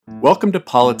Welcome to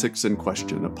Politics in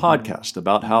Question, a podcast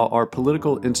about how our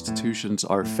political institutions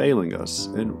are failing us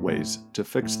and ways to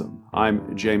fix them.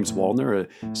 I'm James Wallner,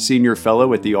 a senior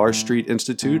fellow at the R Street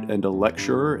Institute and a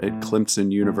lecturer at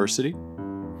Clemson University.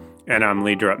 And I'm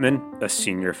Lee Drutman, a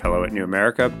senior fellow at New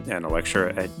America and a lecturer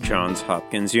at Johns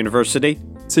Hopkins University.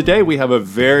 Today we have a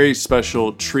very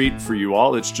special treat for you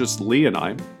all. It's just Lee and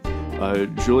I.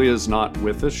 Julia's not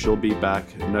with us. She'll be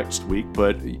back next week.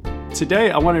 But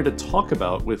today I wanted to talk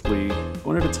about with Lee,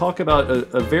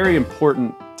 a very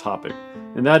important topic,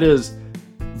 and that is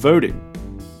voting,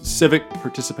 civic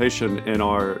participation in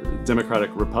our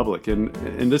democratic republic. And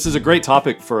this is a great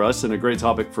topic for us and a great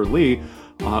topic for Lee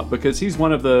because he's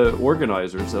one of the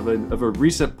organizers of a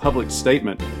recent public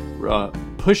statement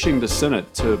pushing the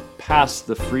Senate to pass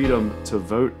the Freedom to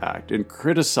Vote Act and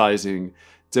criticizing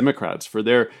Democrats for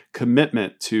their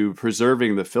commitment to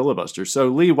preserving the filibuster. So,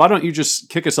 Lee, why don't you just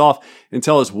kick us off and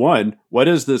tell us, one, what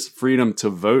is this Freedom to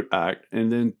Vote Act?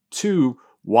 And then two,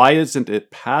 why isn't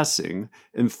it passing?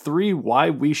 And three, why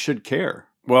we should care?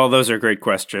 Well, those are great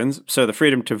questions. So the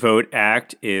Freedom to Vote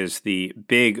Act is the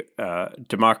big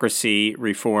democracy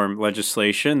reform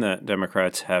legislation that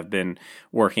Democrats have been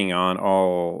working on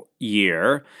all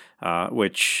year,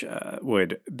 which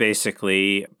would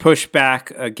basically push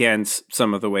back against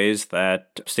some of the ways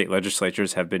that state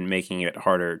legislatures have been making it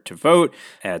harder to vote,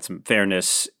 add some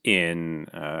fairness in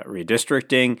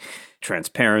redistricting,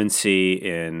 transparency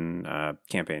in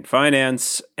campaign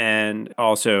finance, and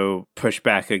also push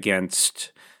back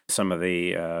against some of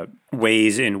the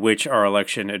ways in which our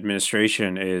election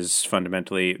administration is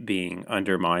fundamentally being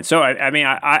undermined. So,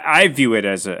 I view it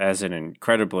as an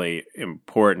incredibly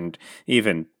important,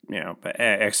 even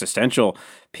existential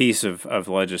piece of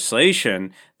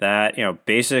legislation that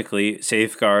basically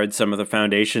safeguards some of the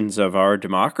foundations of our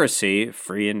democracy,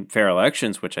 free and fair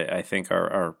elections, which I think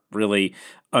are really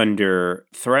under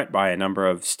threat by a number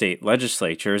of state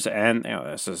legislatures, and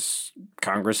this is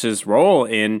Congress's role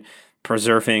in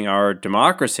preserving our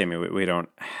democracy. I mean, we don't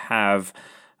have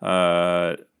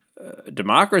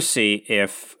democracy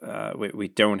if we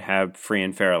don't have free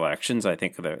and fair elections. I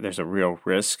think there's a real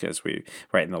risk, as we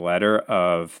write in the letter,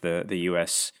 of the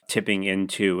U.S. tipping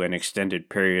into an extended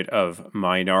period of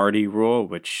minority rule,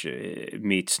 which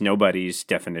meets nobody's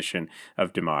definition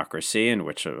of democracy, in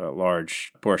which a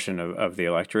large portion of the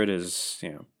electorate is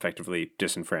effectively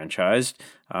disenfranchised.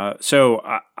 So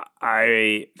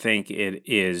I think it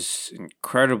is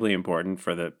incredibly important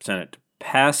for the Senate to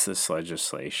pass this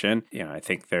legislation. I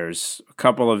think there's a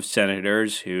couple of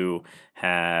senators who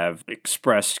have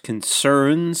expressed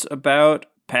concerns about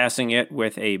passing it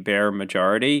with a bare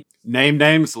majority. Name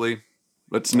names, Lee.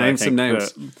 Let's name some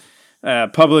names.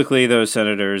 Publicly, those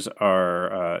senators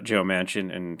are Joe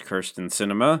Manchin and Kyrsten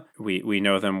Sinema. We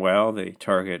know them well, the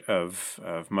target of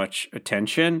much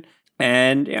attention.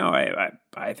 And,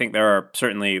 I think there are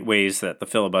certainly ways that the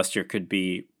filibuster could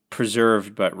be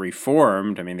preserved but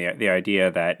reformed. I mean, the idea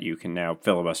that you can now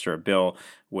filibuster a bill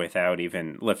without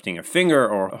even lifting a finger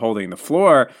or holding the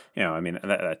floor,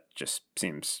 that just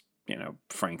seems,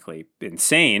 frankly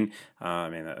insane.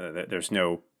 There's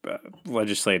no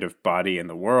legislative body in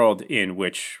the world in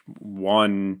which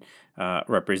one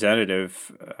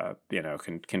representative,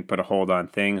 can put a hold on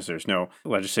things. There's no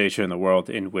legislation in the world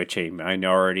in which a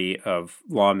minority of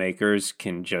lawmakers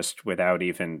can just, without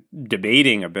even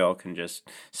debating a bill, can just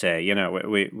say,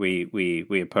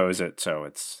 we oppose it. So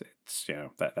it's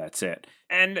that's it.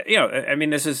 And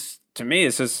this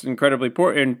is incredibly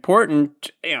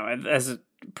important. As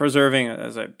preserving,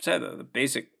 as I said, the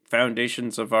basic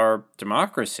foundations of our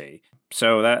democracy.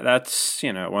 So that's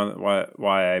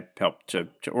why I helped to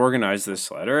organize this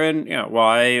letter, and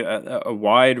why a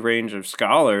wide range of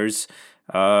scholars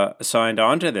signed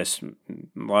on to this. A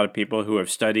lot of people who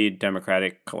have studied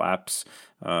democratic collapse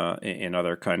in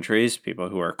other countries, people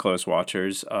who are close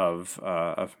watchers of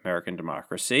American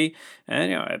democracy,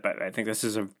 and I think this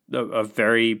is a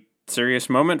very serious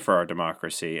moment for our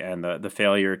democracy, and the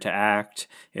failure to act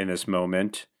in this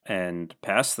moment and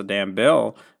pass the damn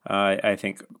bill, I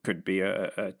think could be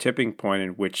a tipping point in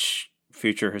which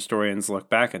future historians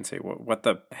look back and say, what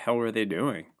the hell were they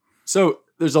doing? So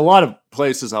there's a lot of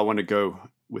places I want to go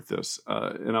with this,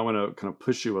 and I want to kind of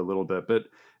push you a little bit.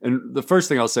 And the first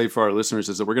thing I'll say for our listeners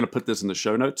is that we're going to put this in the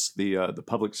show notes, the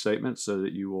public statement, so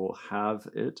that you will have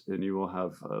it and you will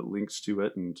have links to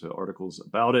it and to articles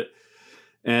about it.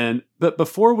 But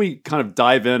before we kind of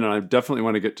dive in, and I definitely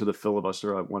want to get to the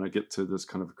filibuster, I want to get to this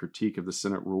kind of critique of the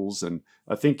Senate rules. And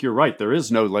I think you're right. There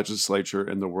is no legislature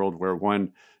in the world where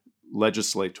one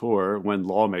legislator, one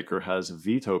lawmaker, has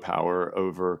veto power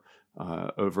over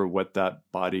over what that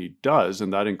body does,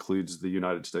 and that includes the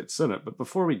United States Senate. But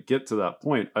before we get to that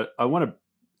point, I want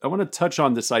to touch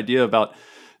on this idea about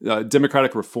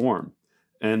democratic reform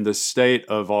and the state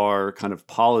of our kind of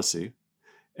policy,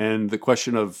 and the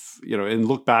question of, and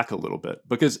look back a little bit,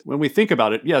 because when we think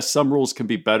about it, yes, some rules can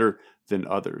be better than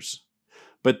others.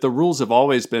 But the rules have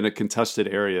always been a contested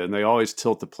area, and they always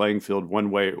tilt the playing field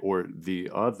one way or the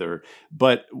other.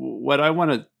 But what I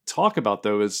want to talk about,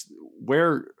 though, is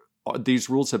where these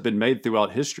rules have been made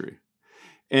throughout history.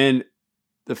 And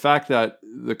the fact that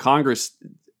the Congress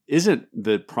isn't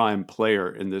the prime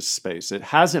player in this space. It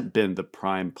hasn't been the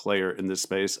prime player in this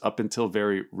space up until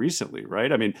very recently,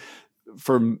 right? I mean,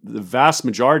 for the vast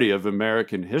majority of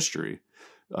American history,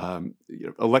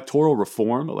 electoral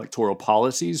reform, electoral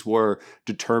policies were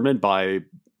determined by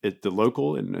at the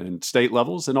local and state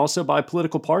levels, and also by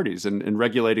political parties and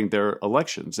regulating their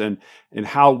elections, and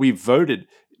how we voted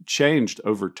changed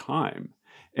over time.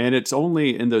 And it's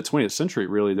only in the 20th century,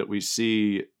 really, that we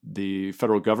see the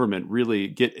federal government really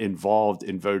get involved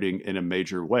in voting in a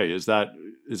major way. Is that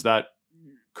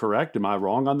correct? Am I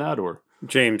wrong on that, or?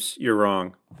 James, you're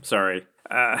wrong. Sorry.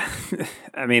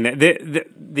 I mean,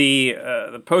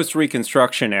 the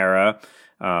post-Reconstruction era,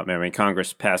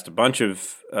 Congress passed a bunch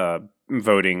of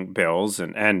voting bills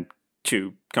and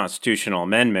two constitutional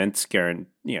amendments, the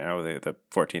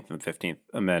 14th and 15th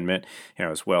Amendment,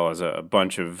 as well as a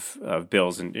bunch of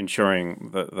bills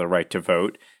ensuring the right to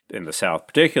vote in the South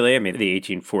particularly. I mean, the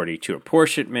 1842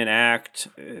 Apportionment Act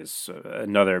is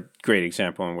another great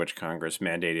example in which Congress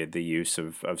mandated the use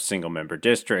of single-member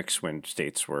districts when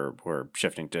states were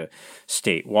shifting to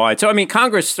statewide. So, I mean,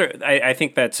 Congress, I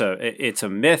think it's a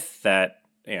myth that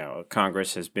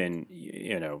Congress has been,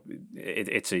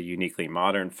 it's a uniquely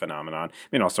modern phenomenon. I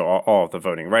mean, also all of the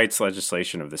voting rights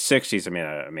legislation of the 60s.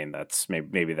 I mean, that's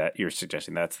maybe that you're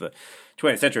suggesting that's the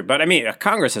 20th century. But I mean,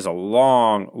 Congress has a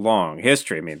long, long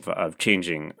history, of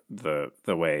changing the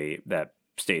way that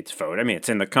states vote. I mean, it's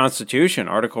in the Constitution.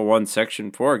 Article 1,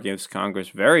 Section 4 gives Congress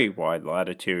very wide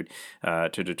latitude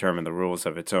to determine the rules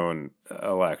of its own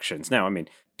elections. Now, I mean,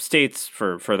 states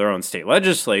for their own state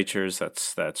legislatures,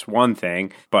 that's one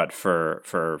thing, but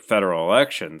for federal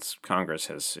elections, Congress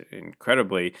has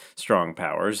incredibly strong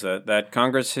powers that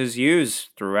Congress has used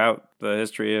throughout the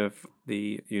history of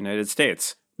the United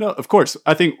States. No, of course.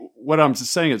 I think what I'm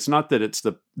saying, it's not that it's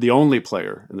the only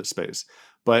player in the space,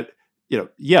 but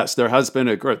yes, there has been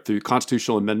a growth through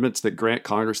constitutional amendments that grant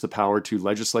Congress the power to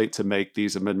legislate to make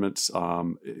these amendments,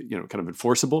 kind of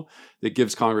enforceable. That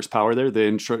gives Congress power there.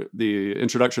 The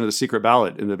introduction of the secret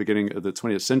ballot in the beginning of the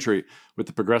 20th century with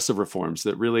the progressive reforms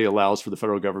that really allows for the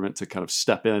federal government to kind of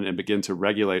step in and begin to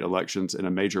regulate elections in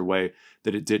a major way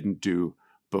that it didn't do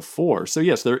before. So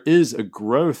yes, there is a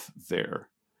growth there.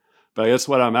 But I guess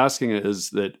what I'm asking is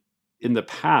that in the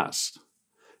past,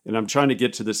 and I'm trying to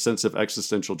get to this sense of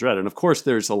existential dread. And of course,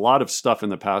 there's a lot of stuff in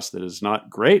the past that is not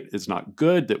great, is not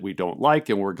good, that we don't like,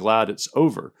 and we're glad it's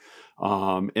over.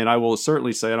 And I will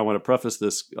certainly say, and I want to preface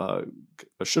this, I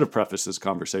should have prefaced this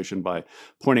conversation by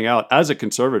pointing out, as a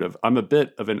conservative, I'm a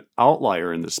bit of an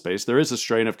outlier in this space. There is a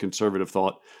strain of conservative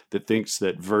thought that thinks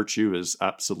that virtue is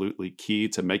absolutely key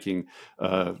to making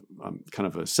kind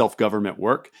of a self-government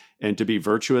work. And to be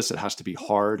virtuous, it has to be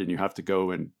hard, and you have to go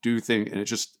and do things.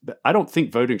 And I don't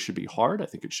think voting should be hard. I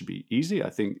think it should be easy. I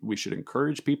think we should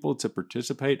encourage people to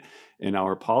participate in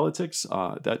our politics.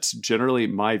 That's generally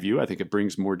my view. I think it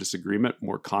brings more disagreement,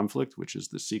 more conflict, which is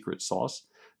the secret sauce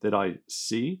that I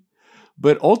see.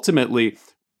 But ultimately,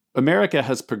 America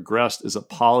has progressed as a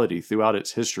polity throughout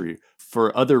its history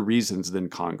for other reasons than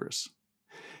Congress.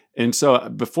 And so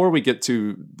before we get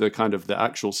to the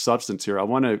actual substance here, I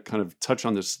want to kind of touch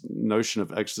on this notion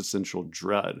of existential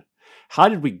dread. How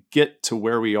did we get to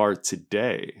where we are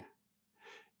today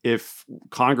if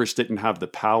Congress didn't have the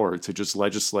power to just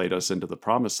legislate us into the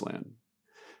promised land?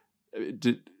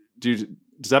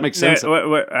 Does that make sense?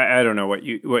 I don't know what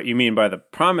you mean by the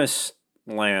promised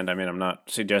land. I mean, I'm not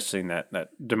suggesting that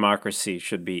democracy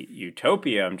should be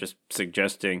utopia. I'm just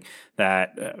suggesting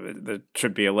that there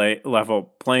should be a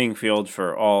level playing field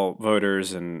for all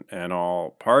voters and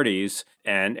all parties.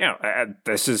 And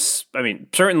this is, I mean,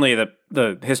 certainly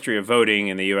the history of voting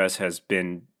in the U.S. has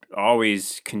been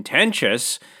always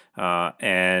contentious.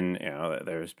 And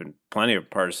there's been plenty of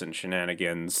partisan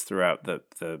shenanigans throughout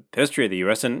the history of the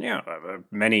U.S. and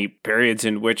many periods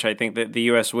in which I think that the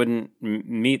U.S. wouldn't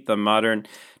meet the modern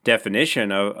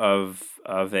definition of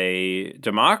a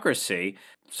democracy.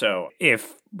 So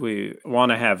if we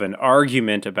want to have an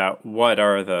argument about what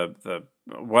are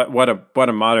what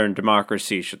a modern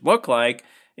democracy should look like,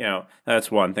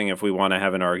 that's one thing. If we want to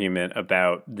have an argument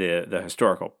about the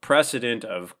historical precedent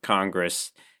of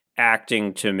Congress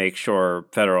acting to make sure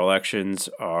federal elections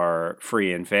are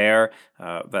free and fair,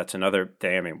 that's another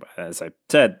thing. I mean, as I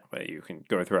said, you can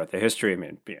go throughout the history. I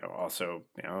mean, also,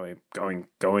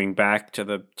 going back to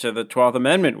the 12th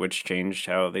Amendment, which changed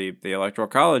how the Electoral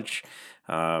College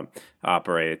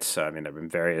operates. I mean,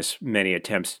 there have been many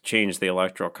attempts to change the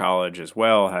Electoral College as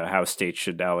well, how states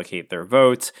should allocate their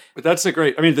votes. But that's the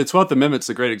 12th Amendment's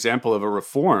a great example of a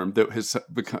reform that has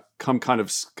become kind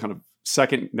of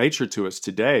second nature to us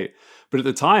today. But at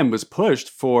the time was pushed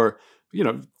for,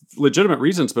 legitimate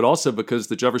reasons, but also because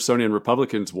the Jeffersonian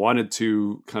Republicans wanted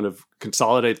to kind of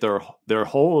consolidate their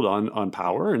hold on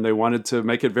power, and they wanted to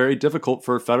make it very difficult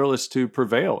for Federalists to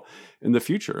prevail in the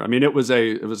future. I mean, it was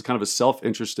kind of a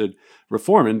self-interested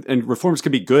reform, and reforms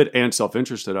can be good and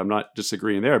self-interested. I'm not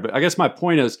disagreeing there, but I guess my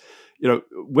point is,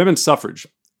 women's suffrage,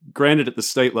 granted at the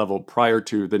state level prior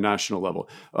to the national level,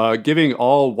 giving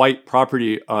all white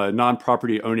property,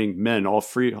 non-property owning men all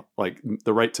free, like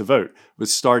the right to vote,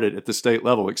 was started at the state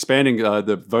level. Expanding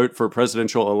the vote for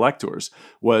presidential electors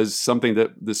was something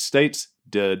that the states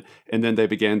did, and then they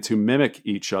began to mimic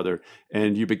each other.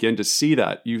 And you begin to see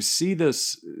that. You see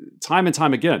this time and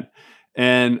time again.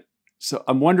 And so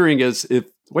I'm wondering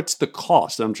what's the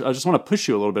cost? I just want to push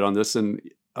you a little bit on this. And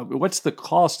what's the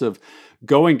cost of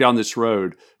going down this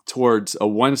road towards a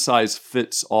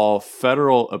one-size-fits-all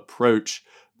federal approach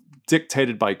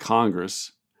dictated by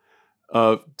Congress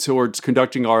towards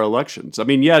conducting our elections? I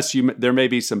mean, yes, there may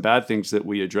be some bad things that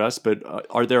we address, but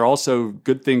are there also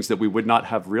good things that we would not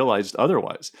have realized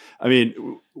otherwise? I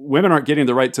mean, women aren't getting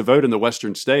the right to vote in the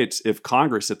Western states if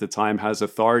Congress at the time has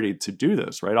authority to do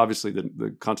this, right? Obviously,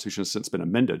 the Constitution has since been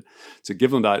amended to give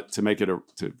them that, to make it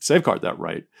to safeguard that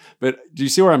right. But do you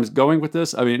see where I'm going with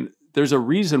this? I mean, there's a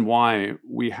reason why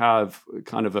we have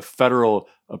kind of a federal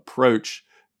approach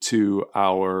to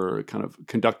our kind of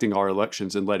conducting our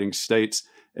elections and letting states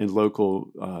and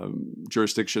local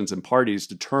jurisdictions and parties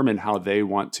determine how they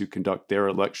want to conduct their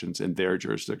elections in their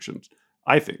jurisdictions,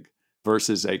 I think,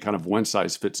 versus a kind of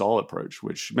one-size-fits-all approach,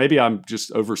 which maybe I'm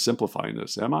just oversimplifying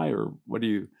this. Am I? Or what do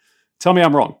you... Tell me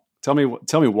I'm wrong. Tell me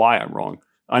why I'm wrong.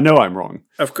 I know I'm wrong.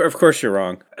 Of course you're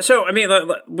wrong. So, I mean,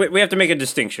 we have to make a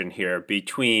distinction here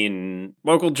between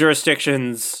local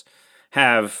jurisdictions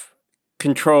have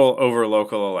control over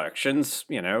local elections.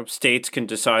 States can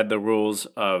decide the rules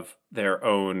of their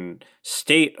own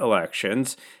state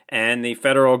elections, and the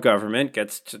federal government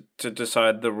gets to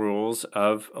decide the rules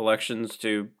of elections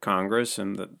to Congress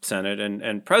and the Senate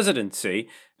and presidency.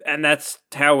 And that's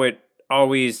how it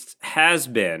always has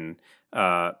been.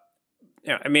 I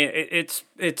mean, it's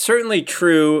certainly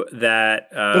true that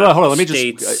hold on, let me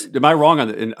states... just... Am I wrong on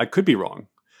that? And I could be wrong.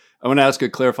 I want to ask a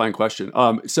clarifying question.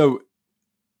 So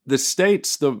the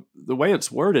states, the way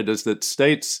it's worded is that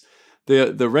states,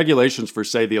 the regulations for,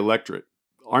 say, the electorate,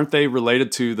 aren't they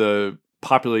related to the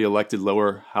popularly elected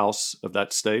lower house of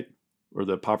that state, or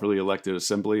the popularly elected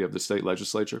assembly of the state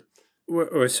legislature?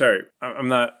 Sorry, I'm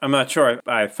not sure.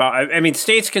 I mean,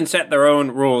 states can set their own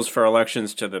rules for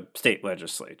elections to the state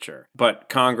legislature, but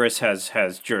Congress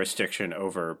has jurisdiction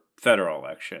over federal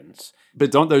elections.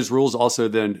 But don't those rules also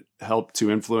then help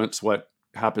to influence what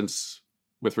happens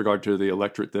with regard to the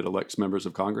electorate that elects members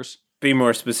of Congress? Be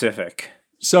more specific.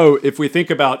 So if we think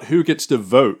about who gets to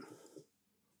vote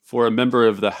for a member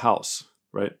of the House,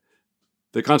 right?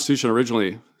 The Constitution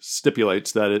originally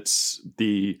stipulates that it's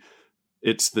the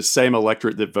same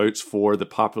electorate that votes for the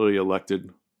popularly elected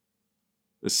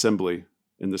assembly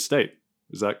in the state.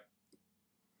 Is that?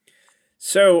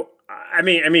 So,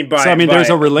 there's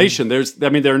a relation.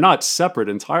 They're not separate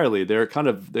entirely. They're kind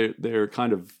of,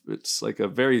 it's like a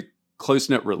very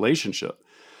close-knit relationship.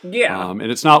 Yeah. And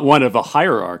it's not one of a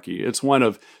hierarchy. It's one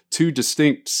of two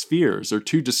distinct spheres or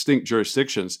two distinct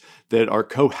jurisdictions that are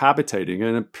cohabitating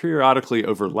and periodically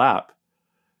overlap.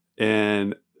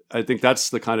 And I think that's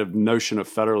the kind of notion of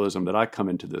federalism that I come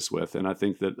into this with. And I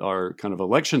think that our kind of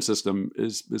election system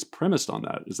is premised on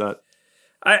that. Is that?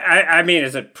 I mean,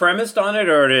 is it premised on it,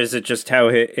 or is it just how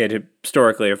it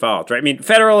historically evolved, right? I mean,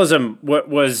 federalism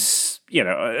was,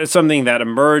 something that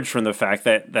emerged from the fact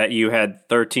that you had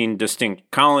 13 distinct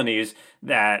colonies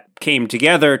that came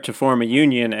together to form a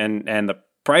union, and the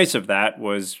price of that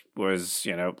was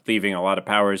leaving a lot of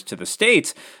powers to the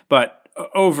states. But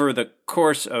over the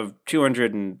course of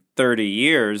 230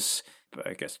 years,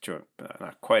 I guess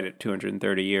not quite at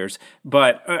 230 years,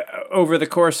 but over the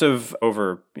course of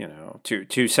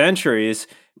two centuries,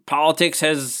 politics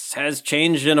has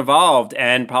changed and evolved,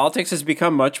 and politics has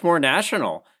become much more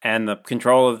national, and the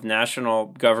control of national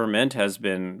government has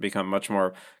become much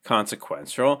more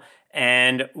consequential.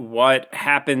 And what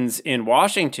happens in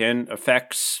Washington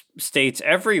affects states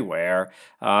everywhere.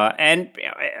 And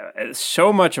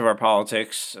so much of our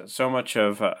politics, so much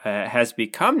of has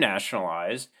become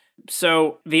nationalized.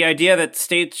 So the idea that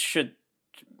states should,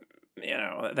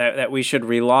 that we should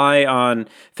rely on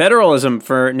federalism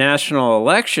for national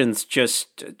elections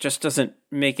just doesn't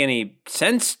make any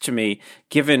sense to me,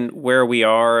 given where we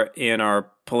are in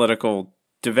our political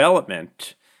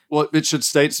development. Well, should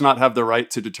states not have the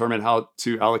right to determine how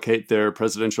to allocate their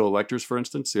presidential electors, for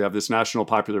instance? You have this National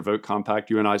Popular Vote Compact.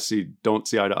 You and I don't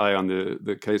see eye to eye on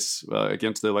the case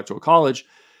against the Electoral College.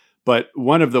 But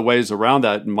one of the ways around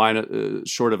that,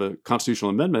 short of a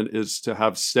constitutional amendment, is to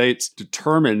have states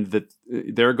determine that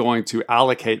they're going to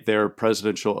allocate their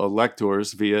presidential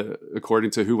electors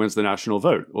according to who wins the national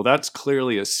vote. Well, that's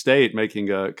clearly a state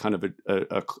making a kind of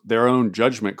their own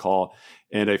judgment call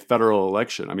in a federal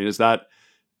election. I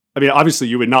mean, obviously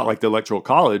you would not like the Electoral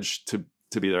College to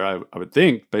be there, I would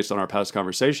think, based on our past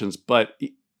conversations. But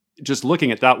just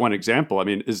looking at that one example, I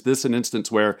mean, is this an instance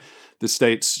where the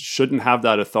states shouldn't have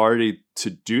that authority to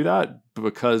do that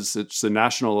because it's a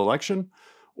national election?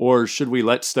 Or should we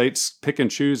let states pick and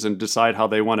choose and decide how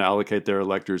they want to allocate their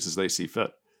electors as they see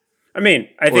fit? I mean,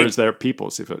 or as their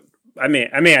people see fit? I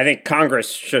think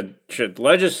Congress should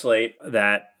legislate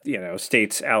that,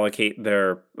 states allocate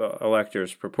their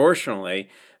electors proportionally.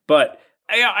 But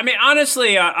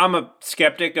honestly, I'm a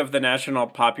skeptic of the National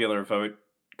Popular Vote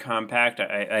Compact.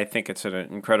 I think it's an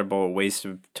incredible waste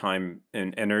of time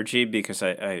and energy, because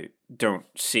I don't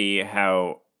see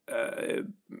how it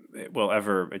will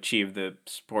ever achieve the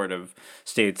support of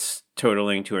states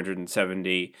totaling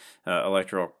 270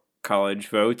 electoral college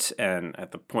votes. And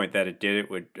at the point that it did, it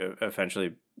would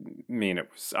eventually mean it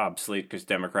was obsolete, because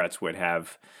Democrats would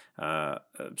have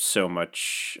so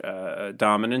much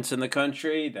dominance in the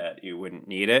country that you wouldn't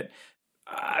need it.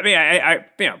 I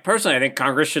personally, I think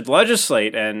Congress should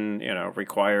legislate and,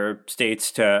 require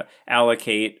states to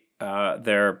allocate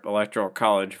their electoral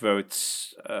college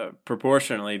votes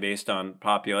proportionally based on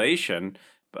population.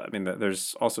 But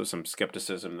there's also some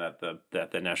skepticism that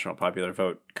the National Popular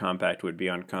Vote Compact would be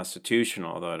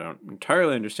unconstitutional, although I don't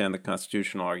entirely understand the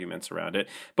constitutional arguments around it.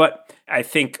 But I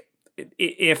think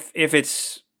if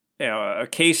it's a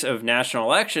case of national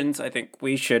elections, I think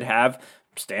we should have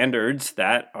standards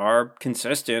that are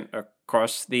consistent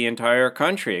across the entire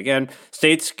country. Again,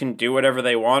 states can do whatever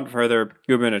they want for their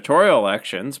gubernatorial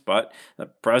elections, but the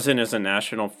president is a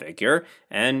national figure,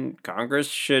 and Congress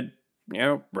should,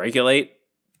 regulate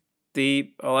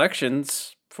the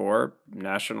elections for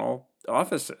national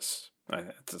offices.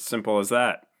 It's as simple as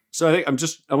that. So I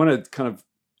think I want to kind of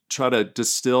try to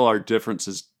distill our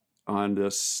differences on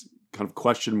this kind of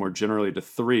question more generally to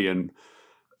three. And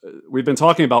we've been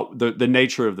talking about the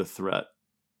nature of the threat.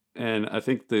 And I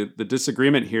think the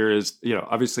disagreement here is,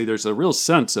 obviously there's a real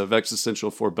sense of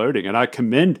existential foreboding. And I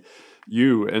commend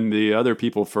you and the other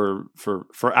people for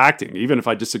acting, even if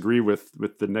I disagree with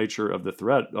the nature of the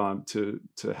threat,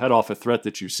 to head off a threat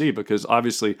that you see, because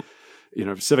obviously,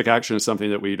 civic action is something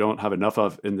that we don't have enough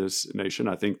of in this nation.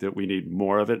 I think that we need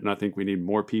more of it. And I think we need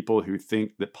more people who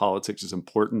think that politics is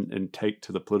important and take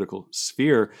to the political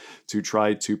sphere to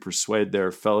try to persuade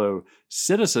their fellow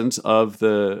citizens of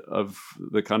the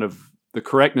kind of the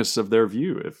correctness of their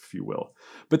view, if you will.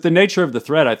 But the nature of the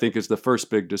threat, I think, is the first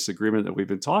big disagreement that we've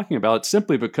been talking about,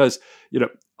 simply because,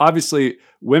 obviously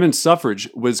women's suffrage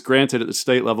was granted at the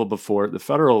state level before the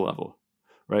federal level.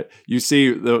 Right. You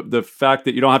see the fact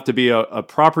that you don't have to be a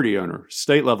property owner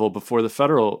state level before the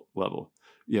federal level.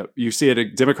 You see a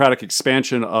democratic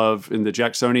expansion in the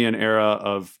Jacksonian era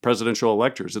of presidential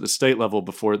electors at the state level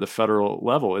before the federal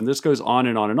level. And this goes on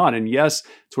and on and on. And yes,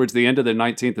 towards the end of the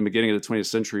 19th and beginning of the 20th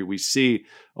century, we see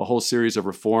a whole series of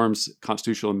reforms,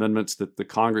 constitutional amendments that the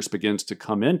Congress begins to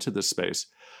come into this space.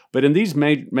 But in these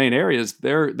main areas,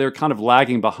 they're kind of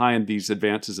lagging behind these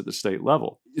advances at the state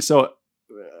level. So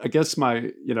I guess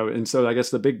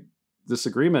the big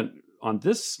disagreement on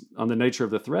the nature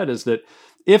of the threat is that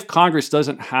if Congress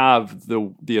doesn't have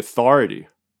the authority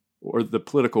or the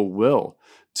political will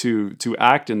to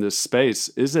act in this space,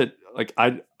 is it like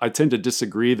I tend to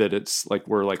disagree that it's like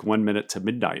we're like 1 minute to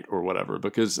midnight or whatever,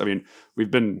 because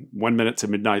we've been 1 minute to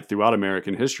midnight throughout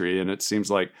American history, and it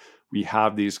seems like we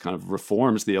have these kind of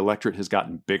reforms. The electorate has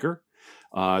gotten bigger.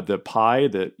 The pie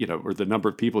that, or the number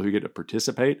of people who get to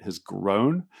participate has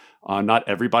grown. Not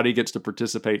everybody gets to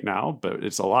participate now, but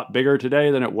it's a lot bigger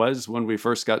today than it was when we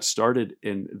first got started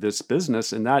in this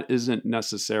business. And that isn't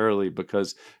necessarily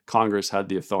because Congress had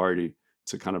the authority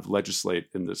to kind of legislate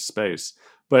in this space.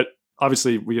 But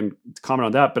obviously we can comment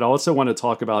on that, but I also want to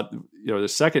talk about, the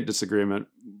second disagreement.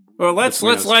 Well, let's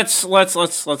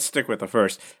stick with the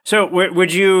first. So,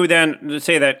 would you then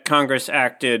say that Congress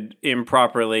acted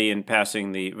improperly in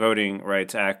passing the Voting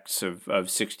Rights Acts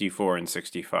of 64 and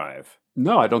 65?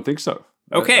 No, I don't think so.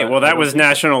 Okay, well, that was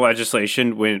national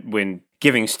legislation when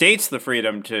giving states the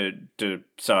freedom to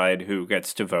decide who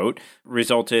gets to vote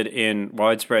resulted in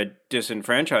widespread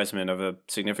disenfranchisement of a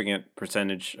significant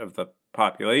percentage of the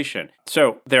population.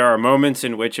 So, there are moments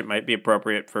in which it might be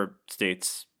appropriate for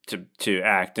states to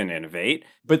act and innovate.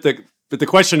 But the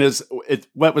question is,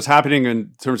 what was happening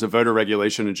in terms of voter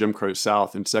regulation in Jim Crow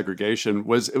South and segregation it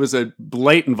was a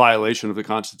blatant violation of the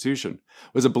Constitution.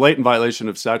 It was a blatant violation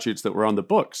of statutes that were on the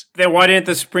books. Then why didn't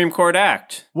the Supreme Court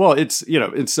act? Well,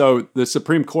 and so the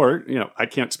Supreme Court, I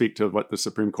can't speak to what the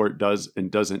Supreme Court does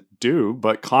and doesn't do,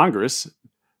 but Congress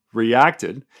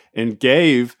reacted and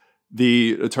gave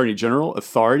the Attorney General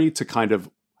authority to kind of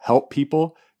help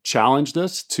people, challenged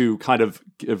us to kind of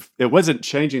it wasn't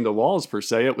changing the laws per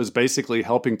se. It was basically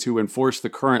helping to enforce the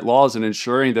current laws and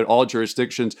ensuring that all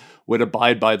jurisdictions would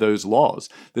abide by those laws.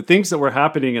 The things that were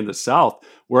happening in the South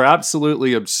were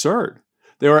absolutely absurd.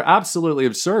 They were absolutely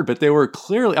absurd, but they were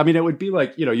clearly, it would be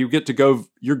like, you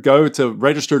go to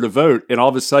register to vote, and all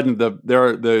of a sudden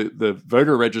the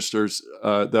voter registers,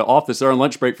 the office, they're on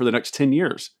lunch break for the next 10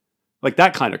 years. Like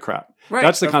that kind of crap. Right,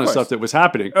 that's the kind of stuff that was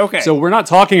happening. Okay. So we're not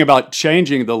talking about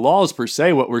changing the laws per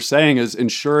se. What we're saying is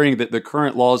ensuring that the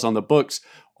current laws on the books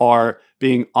are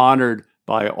being honored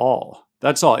by all.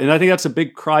 That's all. And I think that's a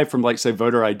big cry from, like, say,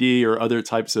 voter ID or other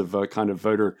types of kind of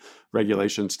voter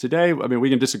regulations today. We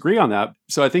can disagree on that.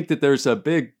 So I think that there's a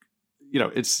big,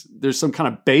 there's some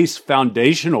kind of base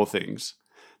foundational things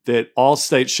that all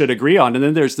states should agree on. And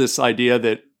then there's this idea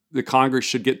that the Congress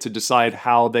should get to decide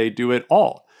how they do it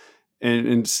all.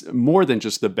 And more than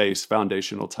just the base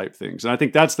foundational type things. And I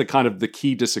think that's the kind of the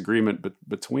key disagreement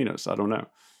between us. I don't know.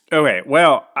 Okay,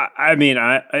 well,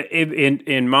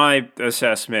 in my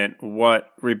assessment, what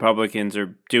Republicans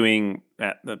are doing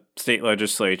at the state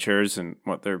legislatures and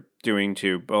what they're doing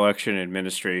to election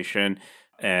administration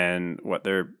and what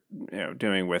they're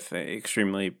doing with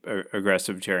extremely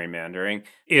aggressive gerrymandering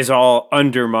is all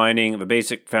undermining the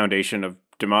basic foundation of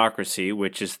democracy,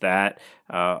 which is that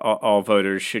all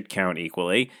voters should count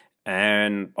equally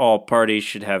and all parties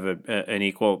should have an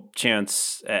equal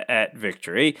chance at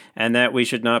victory, and that we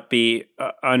should not be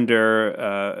and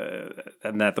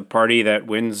that the party that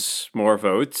wins more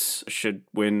votes should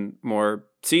win more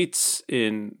seats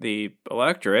in the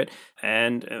electorate,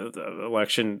 and the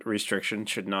election restriction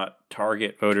should not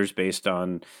target voters based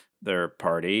on their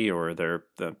party or the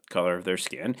color of their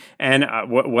skin. And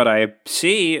what I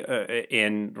see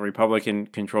in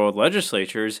Republican-controlled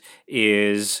legislatures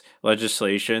is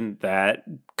legislation that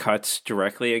cuts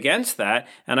directly against that.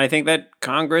 And I think that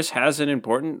Congress has an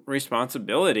important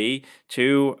responsibility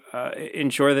to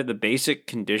ensure that the basic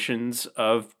conditions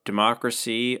of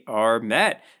democracy are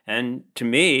met. And to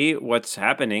me, what's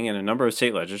happening in a number of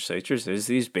state legislatures is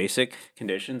these basic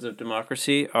conditions of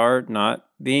democracy are not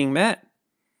being met.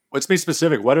 Let's be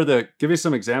specific. Give me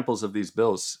some examples of these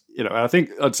bills. I think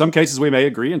in some cases we may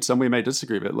agree and some we may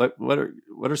disagree, but what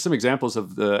are some examples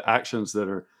of the actions that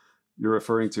you're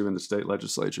referring to in the state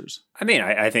legislatures?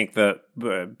 I think the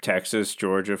Texas,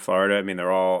 Georgia, Florida, they're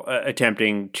all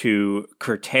attempting to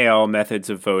curtail methods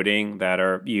of voting that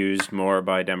are used more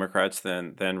by Democrats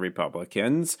than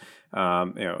Republicans.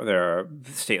 There are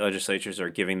state legislatures are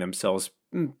giving themselves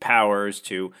powers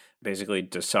to basically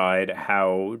decide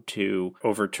how to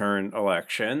overturn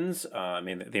elections.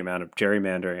 The amount of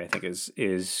gerrymandering, I think,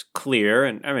 is clear.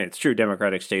 And it's true,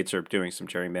 Democratic states are doing some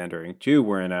gerrymandering too.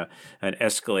 We're in an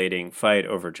escalating fight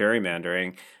over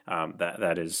gerrymandering.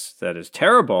 That is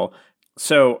terrible.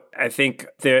 So I think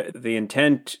the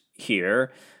intent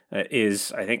here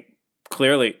is, I think,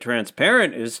 clearly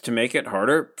transparent, is to make it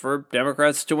harder for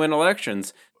Democrats to win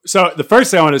elections. So the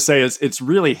first thing I want to say is it's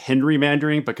really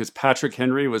Henrymandering, because Patrick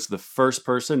Henry was the first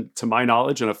person, to my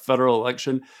knowledge, in a federal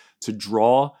election to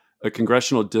draw a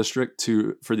congressional district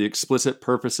for the explicit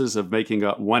purposes of making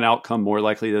one outcome more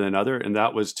likely than another. And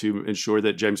that was to ensure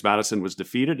that James Madison was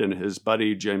defeated and his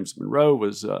buddy James Monroe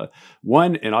was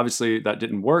won. And obviously that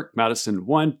didn't work. Madison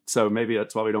won. So maybe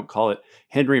that's why we don't call it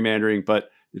Henrymandering, but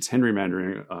it's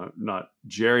Henrymandering, not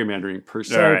gerrymandering per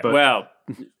se. All right. But, well,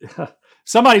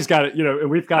 somebody's got it, and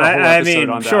we've got a whole episode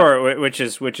on that. Sure, which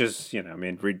is,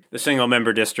 the single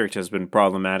member district has been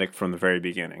problematic from the very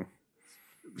beginning.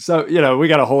 So, we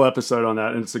got a whole episode on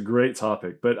that, and it's a great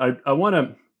topic. But I want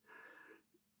to,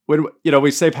 when,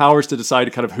 we say powers to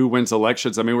decide kind of who wins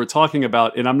elections. I mean, we're talking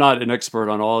about, and I'm not an expert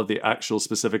on all of the actual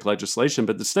specific legislation,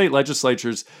 but the state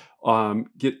legislatures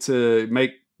get to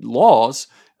make laws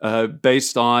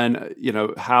based on,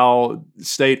 how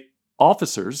state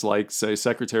officers, like, say,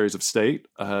 secretaries of state,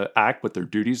 act, what their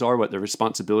duties are, what their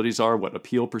responsibilities are, what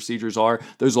appeal procedures are.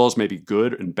 Those laws may be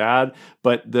good and bad,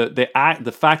 but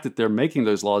the fact that they're making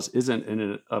those laws isn't in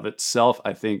and of itself,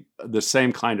 I think, the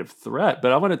same kind of threat.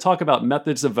 But I want to talk about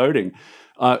methods of voting.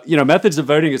 Methods of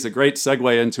voting is a great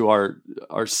segue into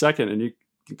our second, and you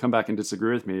can come back and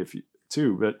disagree with me if you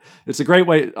too, but it's a great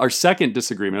way. Our second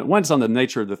disagreement, one's on the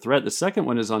nature of the threat. The second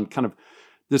one is on kind of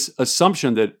this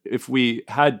assumption that if we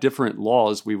had different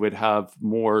laws, we would have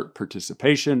more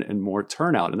participation and more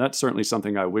turnout. And that's certainly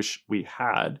something I wish we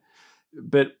had.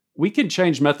 But we can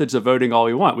change methods of voting all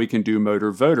we want. We can do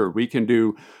motor voter. We can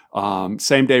do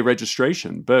same-day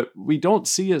registration. But we don't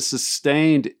see a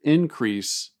sustained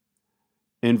increase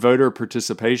in voter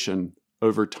participation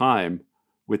over time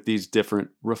with these different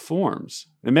reforms.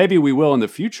 And maybe we will in the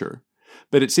future.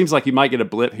 But it seems like you might get a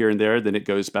blip here and there, then it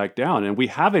goes back down. And we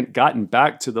haven't gotten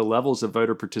back to the levels of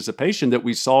voter participation that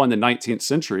we saw in the 19th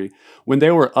century when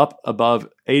they were up above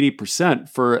 80%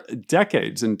 for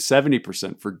decades and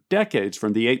 70% for decades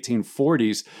from the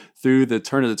 1840s through the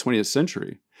turn of the 20th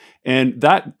century. And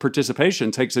that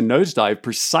participation takes a nosedive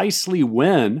precisely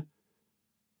when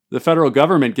the federal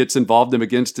government gets involved and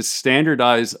begins to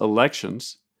standardize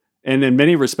elections. And in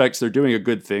many respects, they're doing a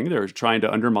good thing. They're trying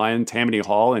to undermine Tammany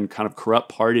Hall and kind of corrupt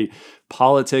party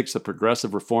politics. The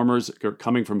progressive reformers are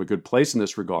coming from a good place in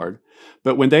this regard.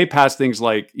 But when they pass things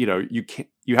like,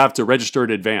 you have to register in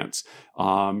advance.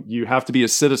 You have to be a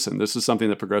citizen. This is something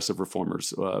that progressive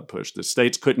reformers pushed. The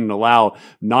states couldn't allow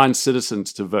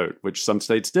non-citizens to vote, which some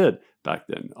states did back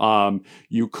then.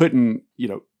 You couldn't,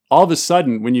 all of a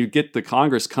sudden, when you get the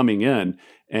Congress coming in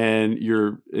and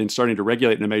you're starting to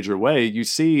regulate in a major way, you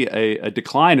see a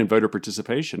decline in voter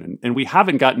participation. And we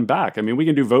haven't gotten back. I mean, we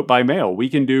can do vote by mail. We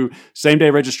can do same-day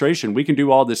registration. We can do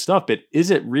all this stuff. But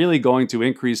is it really going to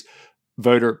increase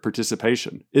voter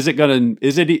participation? Is it going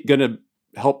to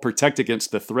help protect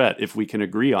against the threat if we can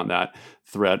agree on that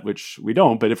threat, which we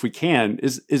don't? But if we can,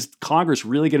 is Congress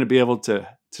really going to be able to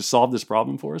solve this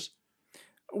problem for us?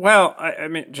 Well, I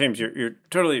mean, James, you're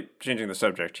totally changing the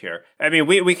subject here. I mean,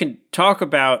 we can talk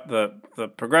about the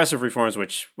progressive reforms,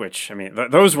 which I mean,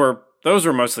 those were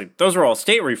all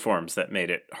state reforms that made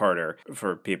it harder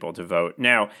for people to vote.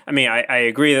 Now, I mean, I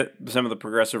agree that some of the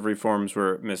progressive reforms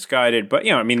were misguided, but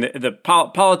I mean, the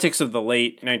politics of the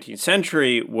late 19th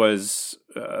century was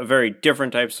a very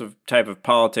different type of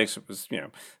politics. It was,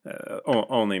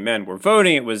 only men were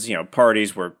voting. It was,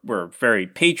 parties were very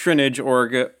patronage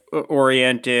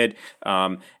oriented,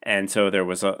 and so there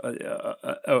was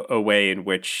a way in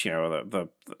which it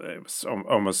was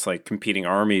almost like competing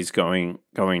armies going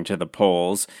to the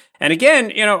polls. And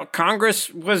again,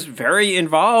 Congress was very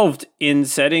involved in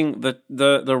setting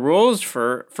the rules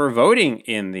for voting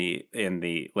in the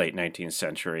late 19th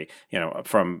century.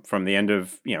 From the end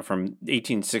of from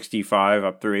 1865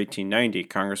 up through 1890,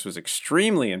 Congress was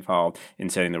extremely involved in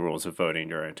setting the rules of voting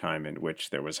during a time in which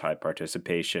there was high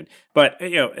participation. But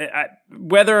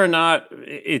whether or not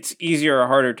it's easier or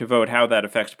harder to vote, how that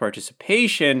affects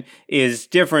participation is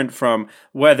different from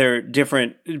whether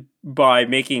by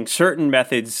making certain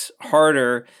methods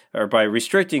harder or by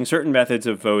restricting certain methods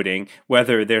of voting,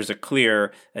 whether there's a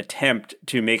clear attempt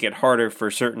to make it harder for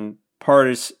certain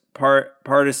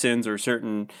partisans or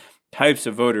certain types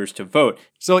of voters to vote.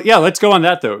 So yeah, let's go on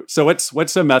that though. So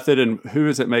what's a method and who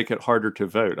does it make it harder to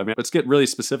vote? I mean, let's get really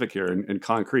specific here and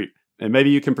concrete. And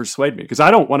maybe you can persuade me, because I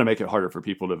don't want to make it harder for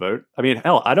people to vote. I mean,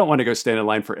 hell, I don't want to go stand in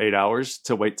line for 8 hours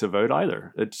to wait to vote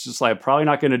either. It's just like, I'm probably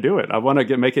not going to do it. I want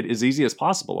to make it as easy as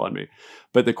possible on me.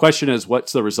 But the question is,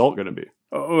 what's the result going to be?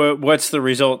 What's the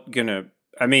result going to,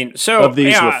 I mean, so of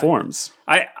these reforms?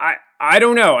 I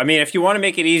don't know. I mean, if you want to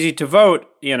make it easy to vote,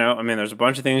 I mean, there's a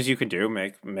bunch of things you could do.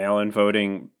 Make mail-in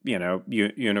voting,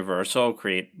 universal,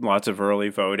 create lots of early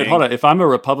voting. But hold on. If I'm a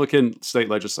Republican state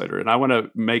legislator and I want to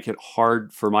make it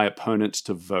hard for my opponents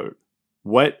to vote,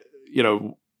 what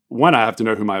one, I have to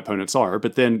know who my opponents are,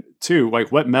 but then two, like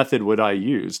what method would I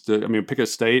use? Pick a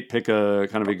state, pick a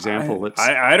kind of example.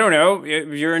 I don't know.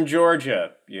 You're in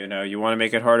Georgia. You want to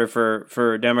make it harder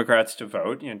for Democrats to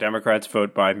vote. Democrats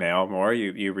vote by mail more.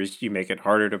 You make it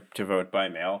harder to vote by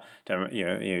mail.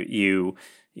 You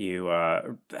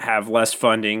have less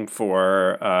funding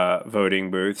for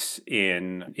voting booths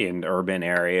in urban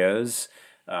areas.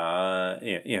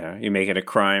 You make it a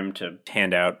crime to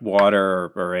hand out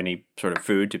water or any sort of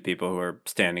food to people who are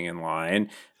standing in line.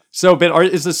 So, but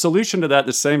is the solution to that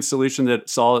the same solution that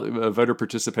saw voter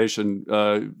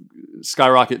participation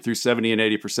skyrocket through 70 and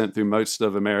 80% through most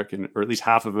of American, or at least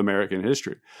half of American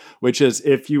history, which is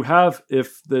if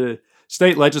the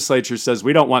state legislature says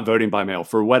we don't want voting by mail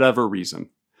for whatever reason,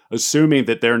 assuming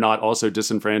that they're not also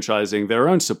disenfranchising their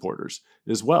own supporters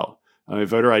as well.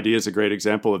 Voter ID is a great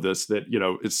example of this, that,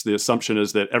 it's the assumption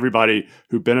is that everybody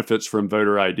who benefits from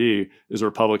voter ID is a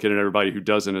Republican and everybody who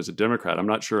doesn't is a Democrat. I'm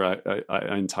not sure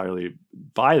I entirely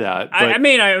buy that.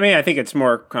 I think it's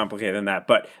more complicated than that,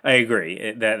 but I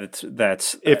agree that's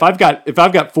if I've got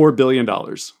 $4 billion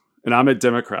and I'm a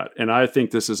Democrat and I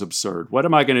think this is absurd, what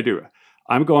am I going to do?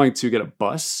 I'm going to get a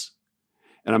bus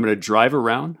and I'm going to drive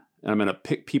around and I'm going to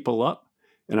pick people up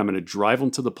and I'm going to drive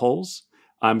them to the polls.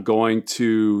 I'm going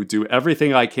to do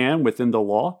everything I can within the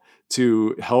law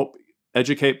to help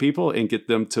educate people and get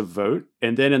them to vote.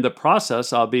 And then in the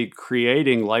process, I'll be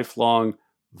creating lifelong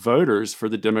voters for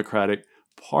the Democratic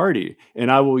Party. And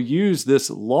I will use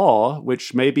this law,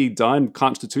 which may be done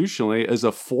constitutionally, as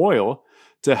a foil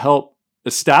to help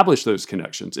establish those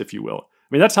connections, if you will. I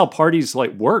mean, that's how parties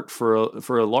worked for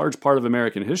a large part of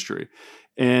American history.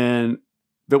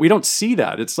 But we don't see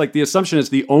that. It's like the assumption is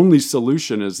the only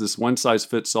solution is this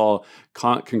one-size-fits-all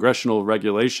congressional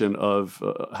regulation of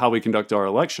how we conduct our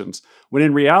elections, when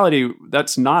in reality,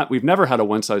 that's not. We've never had a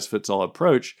one-size-fits-all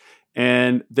approach,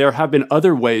 and there have been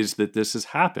other ways that this has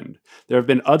happened. There have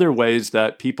been other ways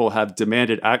that people have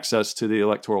demanded access to the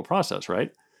electoral process,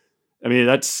 right? I mean,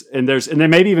 there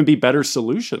may even be better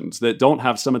solutions that don't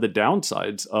have some of the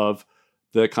downsides of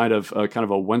the kind of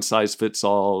a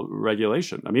one-size-fits-all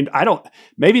regulation. I mean,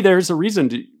 maybe there's a reason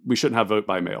we shouldn't have vote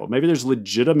by mail. Maybe there's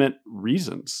legitimate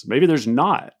reasons. Maybe there's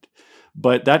not.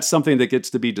 But that's something that gets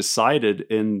to be decided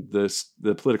in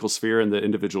the political sphere in the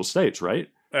individual states, right?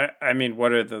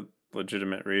 What are the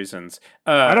legitimate reasons?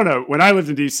 I don't know. When I lived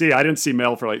in D.C., I didn't see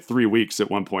mail for 3 weeks at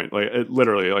one point.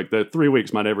 Literally, the 3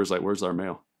 weeks, my neighbor's like, "Where's our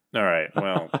mail?" All right.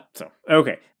 Well,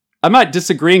 okay. I'm not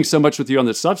disagreeing so much with you on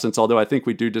the substance, although I think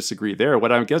we do disagree there.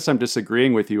 What I guess I'm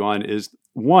disagreeing with you on is,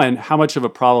 one, how much of a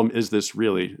problem is this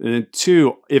really? And then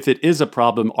two, if it is a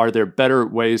problem, are there better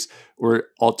ways or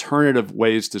alternative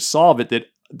ways to solve it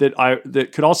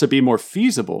that could also be more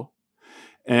feasible,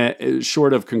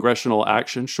 short of congressional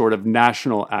action, short of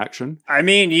national action? I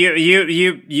mean,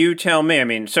 you tell me. I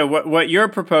mean, so what you're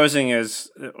proposing is,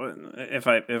 if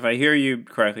I hear you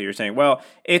correctly, you're saying, well,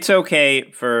 it's okay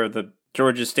for the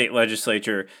Georgia state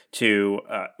legislature to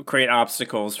create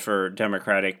obstacles for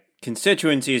Democratic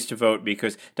constituencies to vote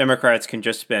because Democrats can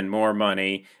just spend more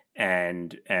money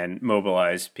and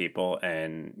mobilize people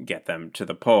and get them to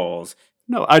the polls.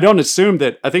 No, I don't assume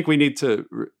that. I think we need to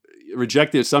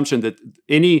reject the assumption that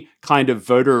any kind of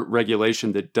voter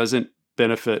regulation that doesn't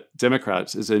benefit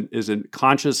Democrats is a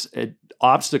conscious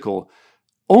obstacle,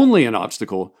 only an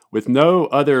obstacle with no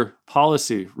other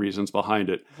policy reasons behind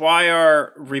it. Why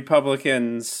are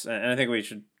Republicans, and I think we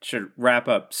should wrap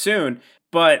up soon,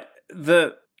 but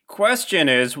the question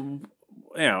is,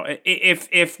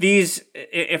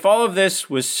 if all of this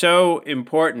was so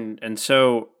important and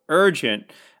so urgent,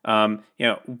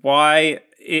 why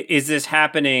is this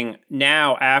happening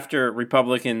now after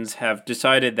Republicans have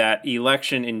decided that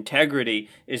election integrity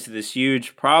is this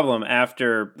huge problem,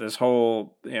 after this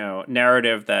whole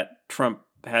narrative that Trump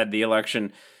had the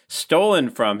election stolen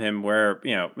from him, where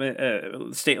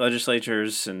state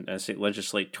legislatures and state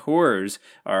legislators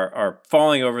are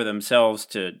falling over themselves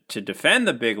to defend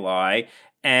the big lie,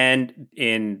 and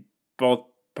in both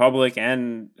public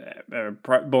and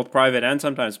both private and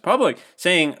sometimes public,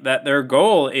 saying that their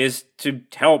goal is to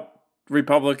help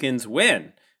Republicans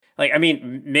win.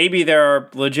 Maybe there are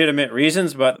legitimate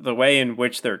reasons, but the way in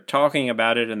which they're talking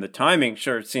about it and the timing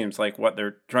sure seems like what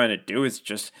they're trying to do is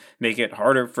just make it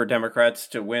harder for Democrats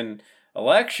to win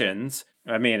elections.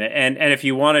 And if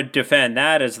you want to defend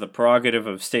that as the prerogative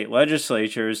of state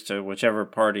legislatures, to whichever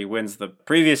party wins the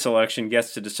previous election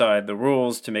gets to decide the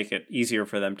rules to make it easier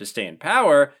for them to stay in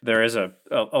power, there is a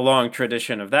long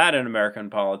tradition of that in American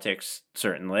politics,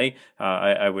 certainly.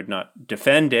 I would not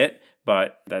defend it,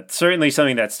 but that's certainly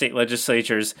something that state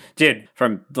legislatures did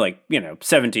from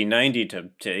 1790 to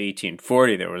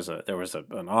 1840. There was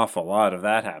an awful lot of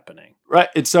that happening. Right.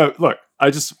 And so, look,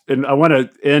 I want to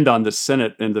end on the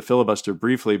Senate and the filibuster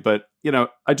briefly, but,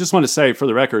 I just want to say for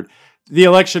the record, the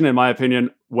election, in my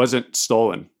opinion, wasn't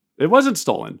stolen. It wasn't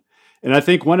stolen. And I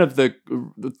think one of the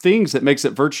things that makes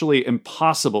it virtually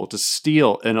impossible to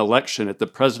steal an election at the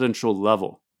presidential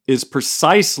level is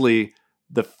precisely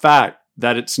the fact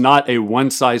that it's not a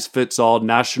one-size-fits-all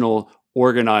national,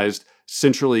 organized,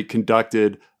 centrally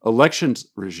conducted elections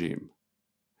regime.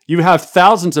 You have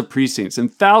thousands of precincts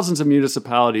and thousands of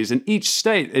municipalities in each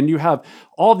state, and you have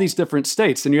all these different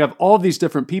states, and you have all these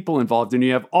different people involved, and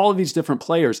you have all of these different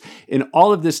players in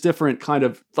all of this different kind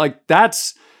of,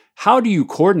 that's, how do you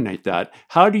coordinate that?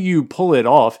 How do you pull it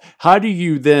off? How do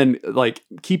you then,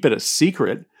 keep it a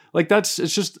secret? It's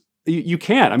just, you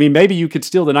can't. I mean, maybe you could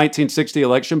steal the 1960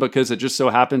 election because it just so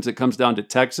happens it comes down to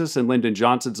Texas and Lyndon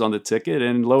Johnson's on the ticket,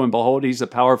 and lo and behold, he's a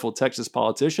powerful Texas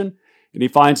politician. And he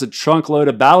finds a trunk load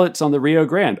of ballots on the Rio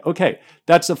Grande. Okay,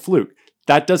 that's a fluke.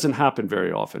 That doesn't happen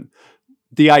very often.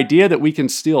 The idea that we can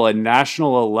steal a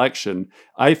national election,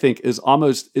 I think, is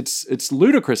almost, it's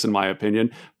ludicrous in my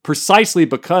opinion, precisely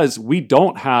because we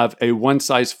don't have a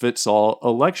one-size-fits-all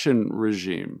election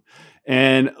regime.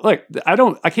 And look,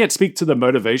 I can't speak to the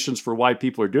motivations for why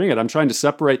people are doing it. I'm trying to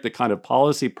separate the kind of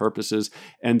policy purposes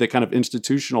and the kind of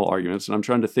institutional arguments. And I'm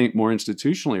trying to think more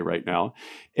institutionally right now.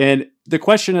 And the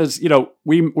question is,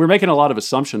 we're making a lot of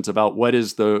assumptions about what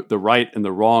is the right and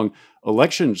the wrong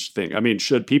elections thing. I mean,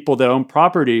 should people that own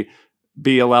property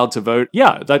be allowed to vote?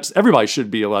 Yeah, everybody should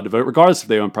be allowed to vote regardless if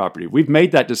they own property. We've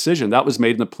made that decision. That was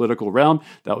made in the political realm.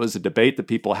 That was a debate that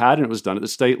people had, and it was done at the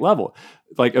state level.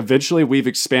 Eventually we've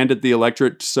expanded the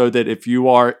electorate so that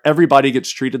everybody gets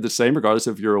treated the same regardless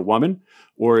if you're a woman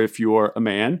or if you're a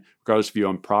man, regardless if you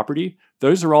own property.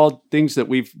 Those are all things that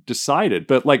we've decided.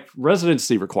 But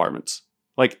residency requirements,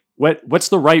 what's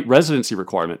the right residency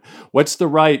requirement? What's the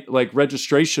right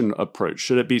registration approach?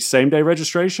 Should it be same-day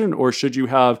registration, or should you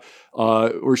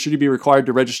be required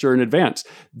to register in advance?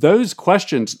 Those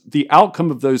questions, the outcome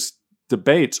of those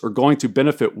debates are going to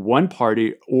benefit one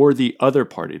party or the other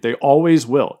party. They always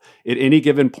will at any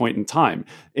given point in time.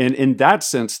 And in that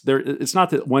sense, it's not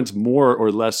that one's more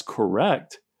or less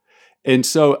correct. And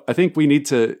so I think we need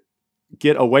to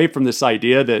get away from this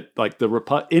idea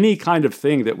that any kind of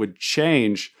thing that would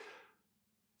change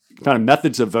kind of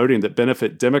methods of voting that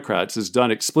benefit Democrats is done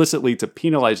explicitly to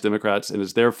penalize Democrats and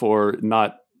is therefore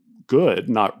not good,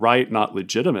 not right, not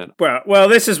legitimate. Well,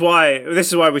 this is why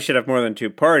we should have more than two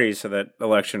parties so that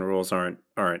election rules aren't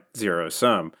zero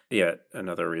sum. Yet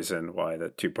another reason why the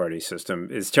two-party system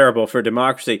is terrible for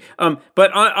democracy.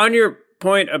 But on your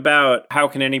point about how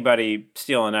can anybody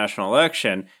steal a national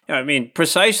election, I mean,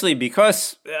 precisely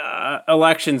because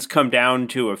elections come down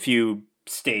to a few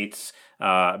states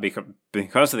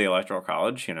because of the Electoral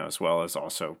College, as well as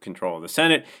also control of the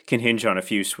Senate, can hinge on a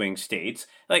few swing states.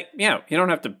 You don't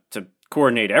have to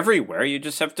coordinate everywhere. You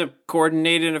just have to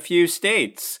coordinate in a few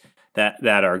states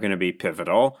that are going to be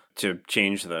pivotal to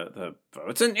change the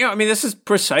votes. And, this is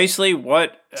precisely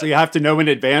what... So you have to know in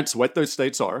advance what those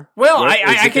states are. Well,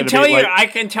 I can tell you, I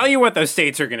can tell you what those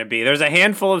states are going to be. There's a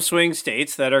handful of swing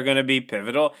states that are going to be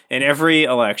pivotal in every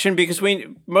election because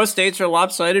most states are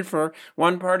lopsided for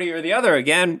one party or the other.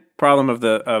 Again, problem of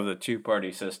the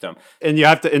two-party system. And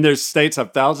and there's states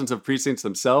have thousands of precincts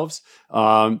themselves.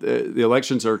 The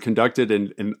elections are conducted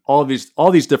in all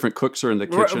these different cooks are in the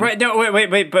kitchen. Right. No,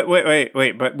 wait.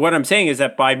 But what I'm saying is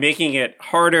that by making it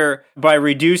harder, by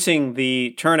reducing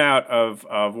the turnout of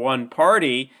one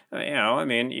party,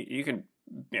 you can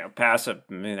pass it.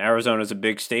 Arizona's a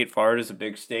big state, Florida's a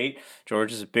big state,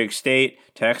 Georgia's a big state,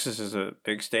 Texas is a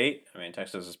big state.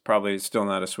 Texas is probably still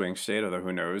not a swing state, although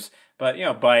who knows. But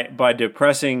by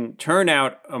depressing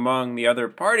turnout among the other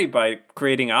party, by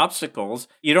creating obstacles,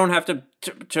 you don't have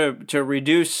to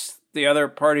reduce the other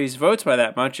party's votes by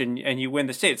that much, and you win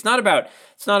the state. It's not about.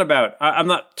 I'm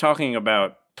not talking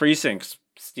about precincts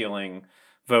stealing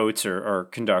votes or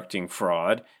conducting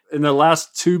fraud. In the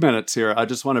last 2 minutes here, I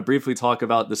just want to briefly talk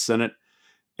about the Senate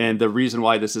and the reason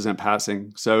why this isn't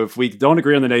passing. So if we don't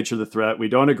agree on the nature of the threat, we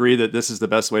don't agree that this is the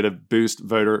best way to boost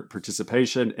voter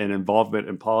participation and involvement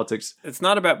in politics. It's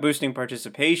not about boosting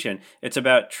participation. It's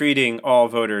about treating all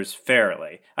voters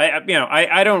fairly. I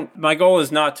don't. My goal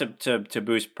is not to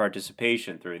boost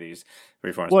participation through these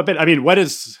reforms. Well, but what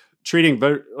is treating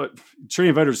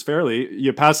voters fairly?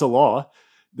 You pass a law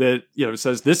that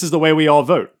says this is the way we all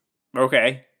vote.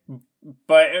 Okay.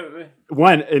 But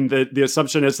and the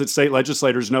assumption is that state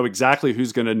legislators know exactly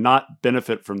who's going to not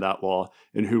benefit from that law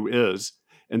and who is.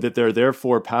 and that they're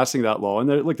therefore passing that law. And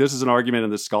look, this is an argument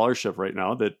in the scholarship right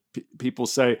now that people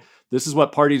say this is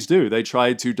what parties do. They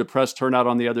try to depress turnout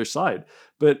on the other side.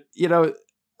 But,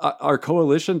 our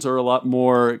coalitions are a lot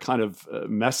more kind of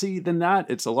messy than that.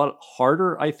 It's a lot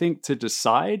harder, I think, to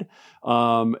decide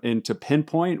and to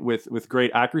pinpoint with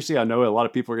great accuracy. I know a lot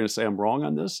of people are going to say I'm wrong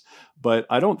on this, but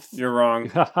I don't. You're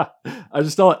wrong. I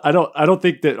just don't. I don't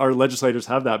think that our legislators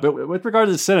have that. But with regard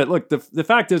to the Senate, look, the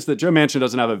fact is that Joe Manchin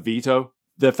doesn't have a veto.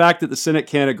 The fact that the Senate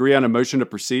can't agree on a motion to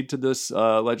proceed to this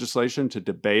legislation to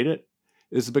debate it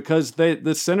is because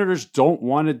the senators don't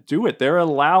want to do it. They're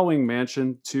allowing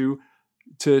Manchin to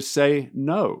say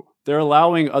no. They're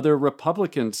allowing other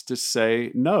Republicans to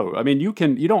say no. I mean, you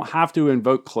don't have to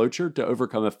invoke cloture to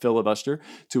overcome a filibuster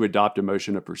to adopt a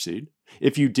motion to proceed.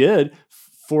 If you did,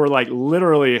 for like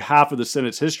literally half of the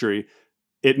Senate's history,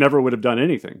 it never would have done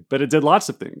anything, but it did lots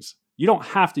of things. You don't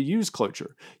have to use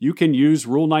cloture. You can use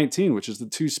Rule 19, which is the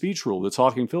two-speech rule, the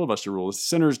talking filibuster rule. The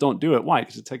senators don't do it. Why?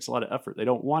 Because it takes a lot of effort. They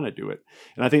don't want to do it.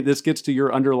 And I think this gets to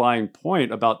your underlying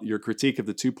point about your critique of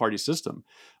the two-party system.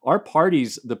 Our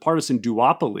parties, the partisan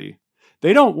duopoly,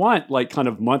 they don't want like kind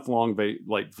of month-long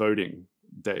voting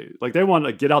day. Like they want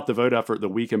to get out the vote effort the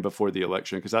weekend before the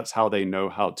election because that's how they know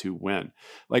how to win.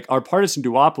 Like our partisan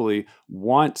duopoly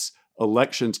wants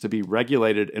elections to be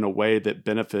regulated in a way that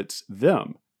benefits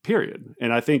them. Period.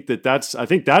 And I think that's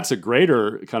a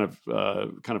greater kind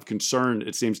of concern,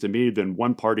 it seems to me, than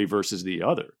one party versus the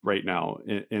other right now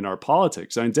in our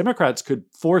politics. I mean, Democrats could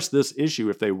force this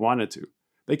issue if they wanted to.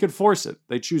 They could force it.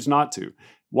 They choose not to.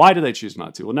 Why do they choose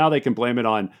not to? Well, now they can blame it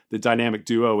on the dynamic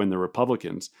duo in the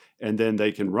Republicans, and then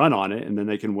they can run on it, and then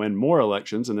they can win more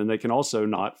elections, and then they can also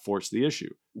not force the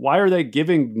issue. Why are they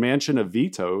giving Manchin a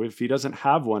veto if he doesn't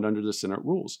have one under the Senate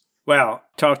rules? Well,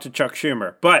 talk to Chuck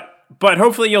Schumer. But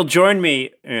hopefully you'll join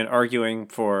me in arguing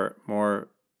for more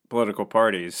political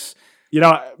parties.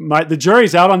 The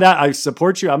jury's out on that. I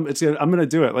support you. I'm going to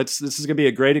do it. This is going to be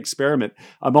a great experiment.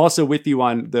 I'm also with you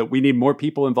on that. We need more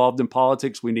people involved in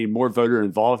politics. We need more voter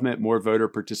involvement, more voter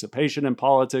participation in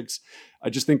politics. I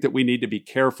just think that we need to be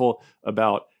careful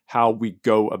about how we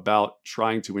go about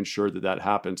trying to ensure that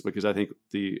happens, because I think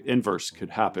the inverse could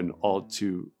happen all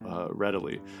too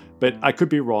readily. But I could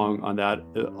be wrong on that,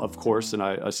 of course, and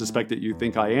I suspect that you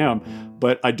think I am.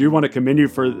 But I do want to commend you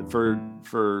for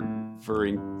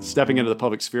stepping into the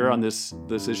public sphere on this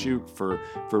issue, for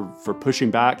pushing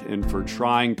back and for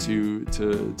trying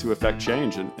to affect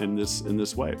change in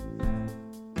this way.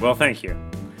 Well, thank you.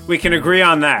 We can agree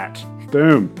on that.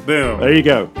 Boom. Boom. There you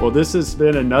go. Well, this has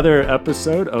been another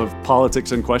episode of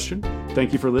Politics in Question.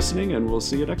 Thank you for listening, and we'll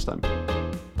see you next time.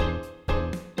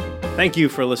 Thank you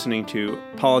for listening to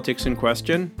Politics in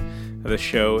Question. The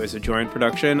show is a joint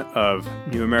production of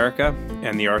New America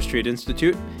and the R Street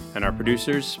Institute, and our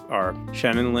producers are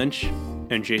Shannon Lynch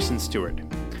and Jason Stewart.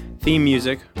 Theme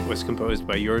music was composed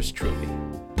by yours truly.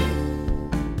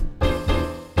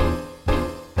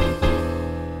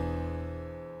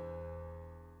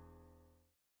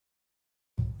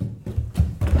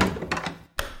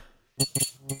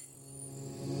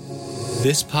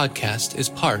 This podcast is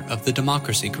part of the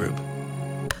Democracy Group,